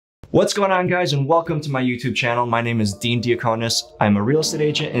What's going on, guys, and welcome to my YouTube channel. My name is Dean Diaconis. I'm a real estate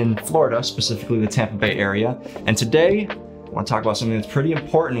agent in Florida, specifically the Tampa Bay area. And today, I want to talk about something that's pretty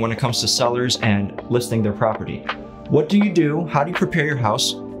important when it comes to sellers and listing their property. What do you do? How do you prepare your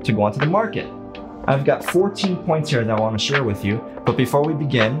house to go onto the market? I've got 14 points here that I want to share with you. But before we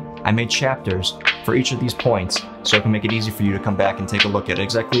begin, I made chapters for each of these points so it can make it easy for you to come back and take a look at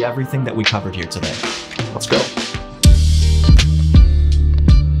exactly everything that we covered here today. Let's go.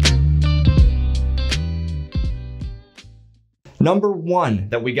 Number one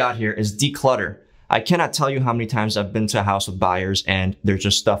that we got here is declutter. I cannot tell you how many times I've been to a house with buyers and there's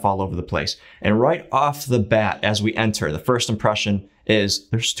just stuff all over the place. And right off the bat, as we enter, the first impression is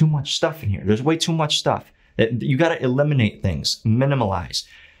there's too much stuff in here. There's way too much stuff. You got to eliminate things, minimalize.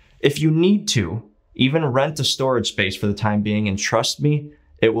 If you need to, even rent a storage space for the time being, and trust me,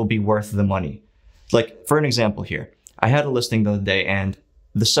 it will be worth the money. Like, for an example here, I had a listing the other day and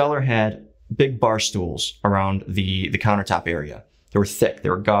the seller had big bar stools around the countertop area. They were thick, they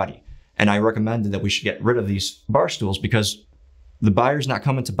were gaudy. And I recommended that we should get rid of these bar stools because the buyer's not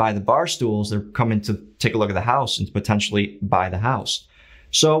coming to buy the bar stools, they're coming to take a look at the house and to potentially buy the house.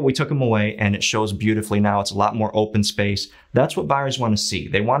 So we took them away and it shows beautifully now. It's a lot more open space. That's what buyers want to see.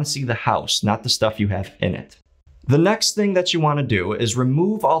 They want to see the house, not the stuff you have in it. The next thing that you want to do is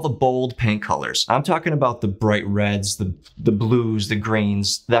remove all the bold paint colors. I'm talking about the bright reds, the blues, the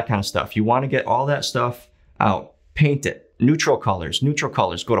greens, that kind of stuff. You want to get all that stuff out. Paint it. Neutral colors, neutral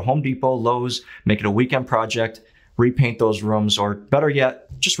colors. Go to Home Depot, Lowe's, make it a weekend project, repaint those rooms, or better yet,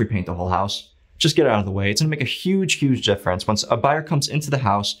 just repaint the whole house. Just get it out of the way. It's going to make a huge, huge difference. Once a buyer comes into the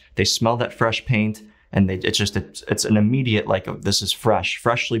house, they smell that fresh paint, and it's an immediate, like, this is fresh,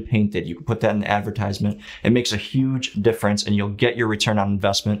 freshly painted. You can put that in the advertisement. It makes a huge difference and you'll get your return on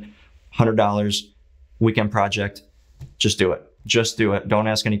investment. $100, weekend project. Just do it. Just do it. Don't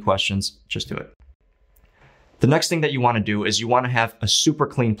ask any questions. Just do it. The next thing that you want to do is you want to have a super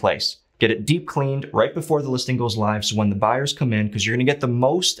clean place. Get it deep cleaned right before the listing goes live. So when the buyers come in, because you're going to get the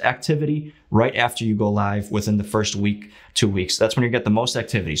most activity right after you go live within the first week, 2 weeks. That's when you get the most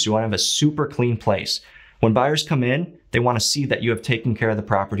activity. So you want to have a super clean place. When buyers come in, they want to see that you have taken care of the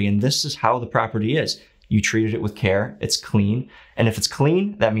property. And this is how the property is. You treated it with care. It's clean. And if it's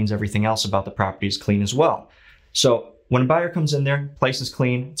clean, that means everything else about the property is clean as well. So when a buyer comes in there, place is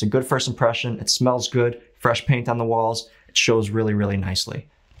clean. It's a good first impression. It smells good. Fresh paint on the walls. It shows really, really nicely.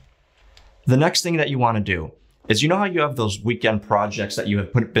 The next thing that you want to do is, you know how you have those weekend projects that you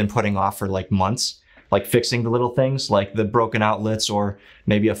have been putting off for like months, like fixing the little things like the broken outlets or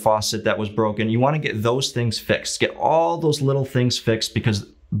maybe a faucet that was broken. You want to get those things fixed. Get all those little things fixed because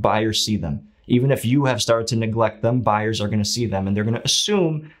buyers see them. Even if you have started to neglect them, buyers are going to see them and they're going to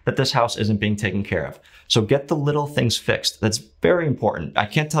assume that this house isn't being taken care of. So get the little things fixed. That's very important. I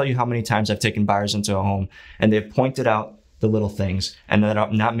can't tell you how many times I've taken buyers into a home and they've pointed out the little things and then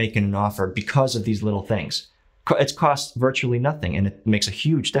I'm not making an offer because of these little things. It's cost virtually nothing and it makes a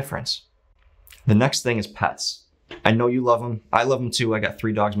huge difference. The next thing is pets. I know you love them. I love them too. I got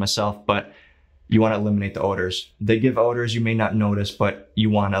 3 dogs myself, but you want to eliminate the odors. They give odors you may not notice, but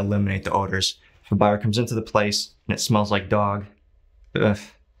you want to eliminate the odors. If a buyer comes into the place and it smells like dog,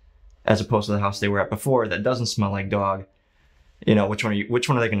 as opposed to the house they were at before that doesn't smell like dog, you know, which one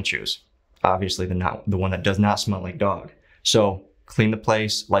are they going to choose? Obviously the one that does not smell like dog. So clean the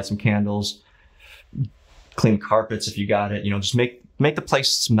place, light some candles, clean carpets if you got it, you know, just make the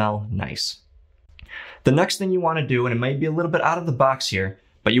place smell nice. The next thing you want to do, and it may be a little bit out of the box here,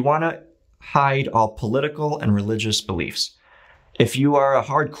 but you want to hide all political and religious beliefs. If you are a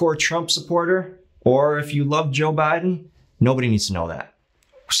hardcore Trump supporter, or if you love Joe Biden, nobody needs to know that.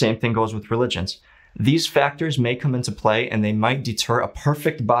 Same thing goes with religions. These factors may come into play and they might deter a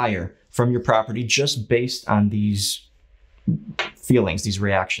perfect buyer from your property just based on these feelings, these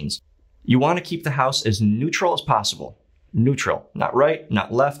reactions. You want to keep the house as neutral as possible. Neutral, not right,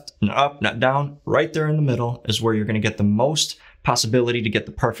 not left, not up, not down. Right there in the middle is where you're going to get the most possibility to get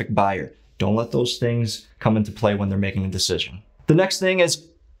the perfect buyer. Don't let those things come into play when they're making a decision. The next thing is,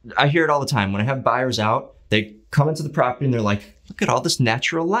 I hear it all the time. When I have buyers out, they come into the property and they're like, look at all this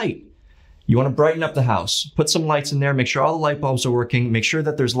natural light. You want to brighten up the house. Put some lights in there, make sure all the light bulbs are working, make sure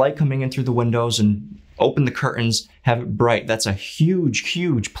that there's light coming in through the windows and open the curtains, have it bright. That's a huge,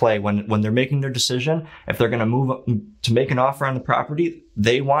 huge play when they're making their decision. If they're going to move up to make an offer on the property,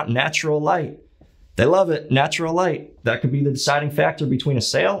 they want natural light. They love it, natural light. That could be the deciding factor between a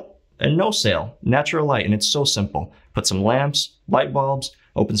sale and no sale. Natural light, and it's so simple. Put some lamps, light bulbs,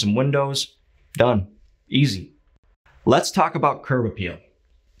 open some windows, done. Easy. Let's talk about curb appeal.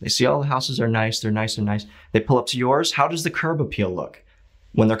 They see all the houses are nice, they're nice and nice. They pull up to yours. How does the curb appeal look?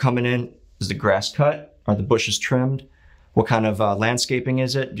 When they're coming in, is the grass cut? Are the bushes trimmed? What kind of landscaping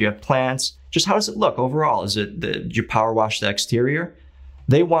is it? Do you have plants? Just how does it look overall? Is it did you power wash the exterior?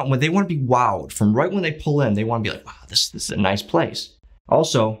 They want to be wowed from right when they pull in. They want to be like, wow, this is a nice place.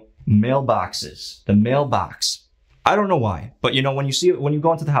 Also, mailboxes. The mailbox. I don't know why, but you know, when you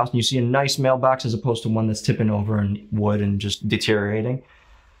go into the house and you see a nice mailbox as opposed to one that's tipping over in wood and just deteriorating,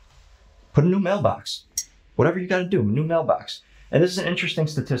 put a new mailbox. Whatever you got to do, a new mailbox. And this is an interesting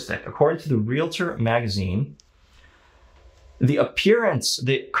statistic. According to the Realtor magazine, the appearance,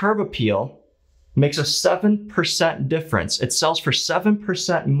 the curb appeal makes a 7% difference. It sells for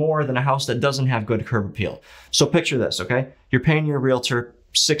 7% more than a house that doesn't have good curb appeal. So picture this, okay? You're paying your realtor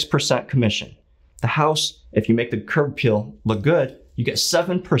 6% commission. The house, if you make the curb appeal look good, you get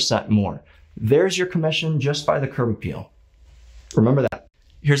 7% more. There's your commission just by the curb appeal. Remember that.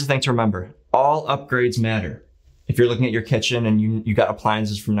 Here's the thing to remember. All upgrades matter. If you're looking at your kitchen and you got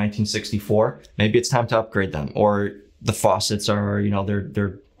appliances from 1964, maybe it's time to upgrade them. Or the faucets are, you know,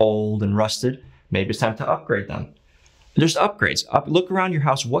 they're old and rusted. Maybe it's time to upgrade them. There's upgrades. Look around your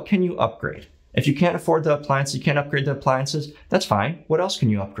house. What can you upgrade? If you can't afford the appliances, you can't upgrade the appliances, that's fine. What else can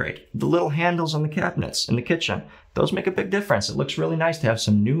you upgrade? The little handles on the cabinets in the kitchen. Those make a big difference. It looks really nice to have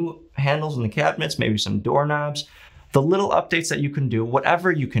some new handles in the cabinets, maybe some doorknobs. The little updates that you can do,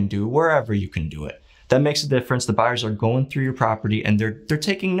 whatever you can do, wherever you can do it. That makes a difference. The buyers are going through your property and they're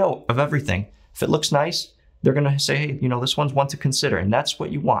taking note of everything. If it looks nice, they're going to say, hey, you know, this one's one to consider. And that's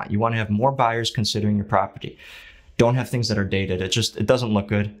what you want. You want to have more buyers considering your property. Don't have things that are dated. It doesn't look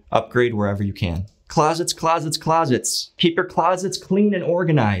good. Upgrade wherever you can. Closets, closets, closets. Keep your closets clean and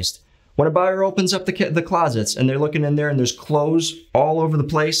organized. When a buyer opens up the closets and they're looking in there and there's clothes all over the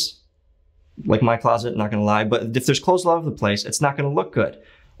place, like my closet, not going to lie, but if there's clothes all over the place, it's not going to look good.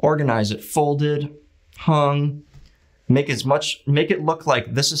 Organize it, folded, hung. Make it look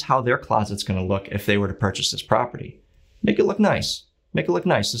like this is how their closet's going to look if they were to purchase this property. Make it look nice. Make it look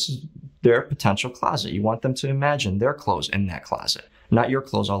nice. This is their potential closet. You want them to imagine their clothes in that closet, not your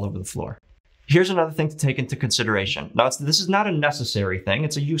clothes all over the floor. Here's another thing to take into consideration. Now, this is not a necessary thing.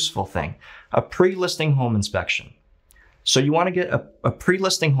 It's a useful thing. A pre-listing home inspection. So you want to get a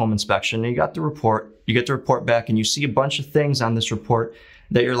pre-listing home inspection, and you got the report. You get the report back, and you see a bunch of things on this report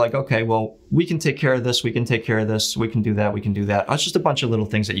that you're like, okay, well, we can take care of this. We can take care of this. We can do that. We can do that. It's just a bunch of little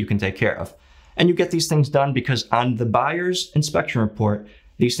things that you can take care of. And you get these things done because on the buyer's inspection report,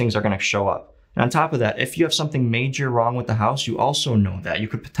 these things are going to show up. And on top of that, if you have something major wrong with the house, you also know that. You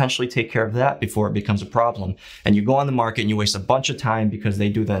could potentially take care of that before it becomes a problem. And you go on the market and you waste a bunch of time because they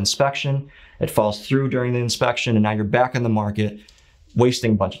do the inspection. It falls through during the inspection, and now you're back on the market,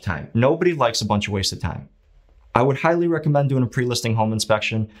 wasting a bunch of time. Nobody likes a bunch of wasted time. I would highly recommend doing a pre-listing home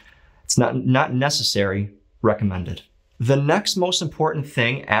inspection. It's not necessary, recommended. The next most important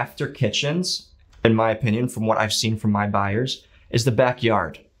thing after kitchens, in my opinion, from what I've seen from my buyers, is the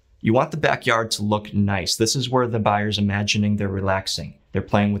backyard. You want the backyard to look nice. This is where the buyer's imagining they're relaxing. They're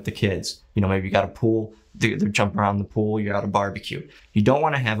playing with the kids. You know, maybe you got a pool, they're jumping around the pool, you got a barbecue. You don't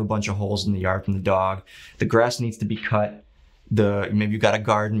want to have a bunch of holes in the yard from the dog. The grass needs to be cut. Maybe you got a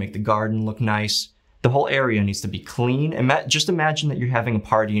garden, make the garden look nice. The whole area needs to be clean. Just imagine that you're having a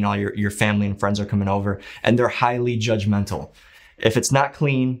party and all your family and friends are coming over and they're highly judgmental. If it's not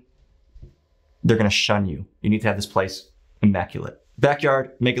clean, they're going to shun you. You need to have this place immaculate.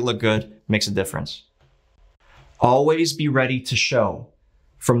 Backyard, make it look good, makes a difference. Always be ready to show.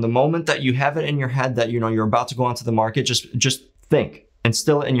 From the moment that you have it in your head that you're about to go onto the market, just think,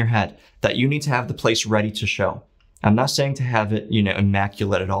 instill it in your head that you need to have the place ready to show. I'm not saying to have it,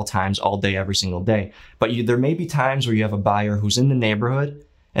 immaculate at all times, all day, every single day. But there may be times where you have a buyer who's in the neighborhood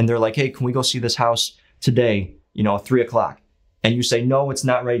and they're like, hey, can we go see this house today, at 3 o'clock? And you say, no, it's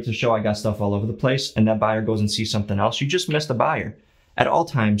not ready to show. I got stuff all over the place. And that buyer goes and sees something else. You just missed a buyer. At all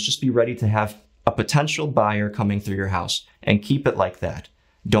times, just be ready to have a potential buyer coming through your house and keep it like that.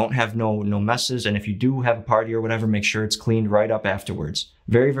 Don't have no messes. And if you do have a party or whatever, make sure it's cleaned right up afterwards.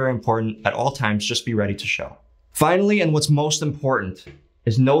 Very, very important. At all times, just be ready to show. Finally, and what's most important,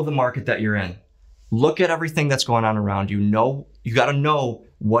 is know the market that you're in. Look at everything that's going on around you. You got to know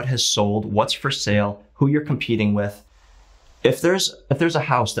what has sold, what's for sale, who you're competing with. If there's a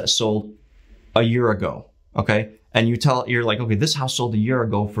house that sold a year ago, okay, and you're like, okay, this house sold a year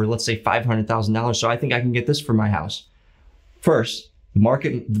ago for, let's say, $500,000, so I think I can get this for my house. First, the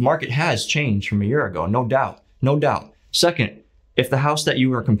market has changed from a year ago, no doubt, no doubt. Second, if the house that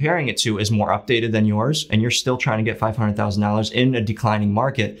you are comparing it to is more updated than yours and you're still trying to get $500,000 in a declining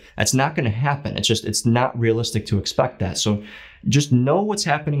market, that's not going to happen. It's not realistic to expect that. So just know what's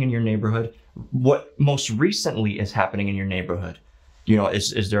happening in your neighborhood, what most recently is happening in your neighborhood. You know,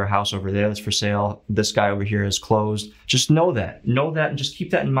 is there a house over there that's for sale? This guy over here is closed. Just know that and just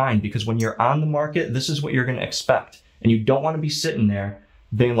keep that in mind, because when you're on the market, this is what you're going to expect. And you don't want to be sitting there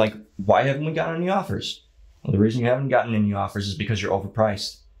being like, why haven't we gotten any offers? Well, the reason you haven't gotten any offers is because you're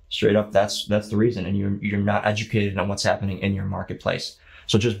overpriced. Straight up, that's the reason. And you're not educated on what's happening in your marketplace.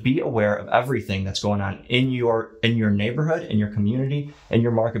 So just be aware of everything that's going on in your neighborhood, in your community, in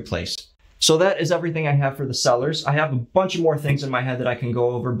your marketplace. So that is everything I have for the sellers. I have a bunch of more things in my head that I can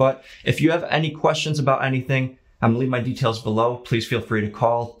go over, but if you have any questions about anything, I'm gonna leave my details below. Please feel free to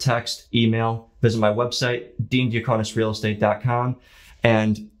call, text, email, visit my website, deandiaconisrealestate.com.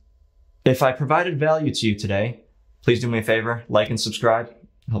 And if I provided value to you today, please do me a favor, like and subscribe.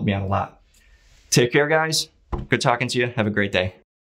 Help me out a lot. Take care, guys. Good talking to you. Have a great day.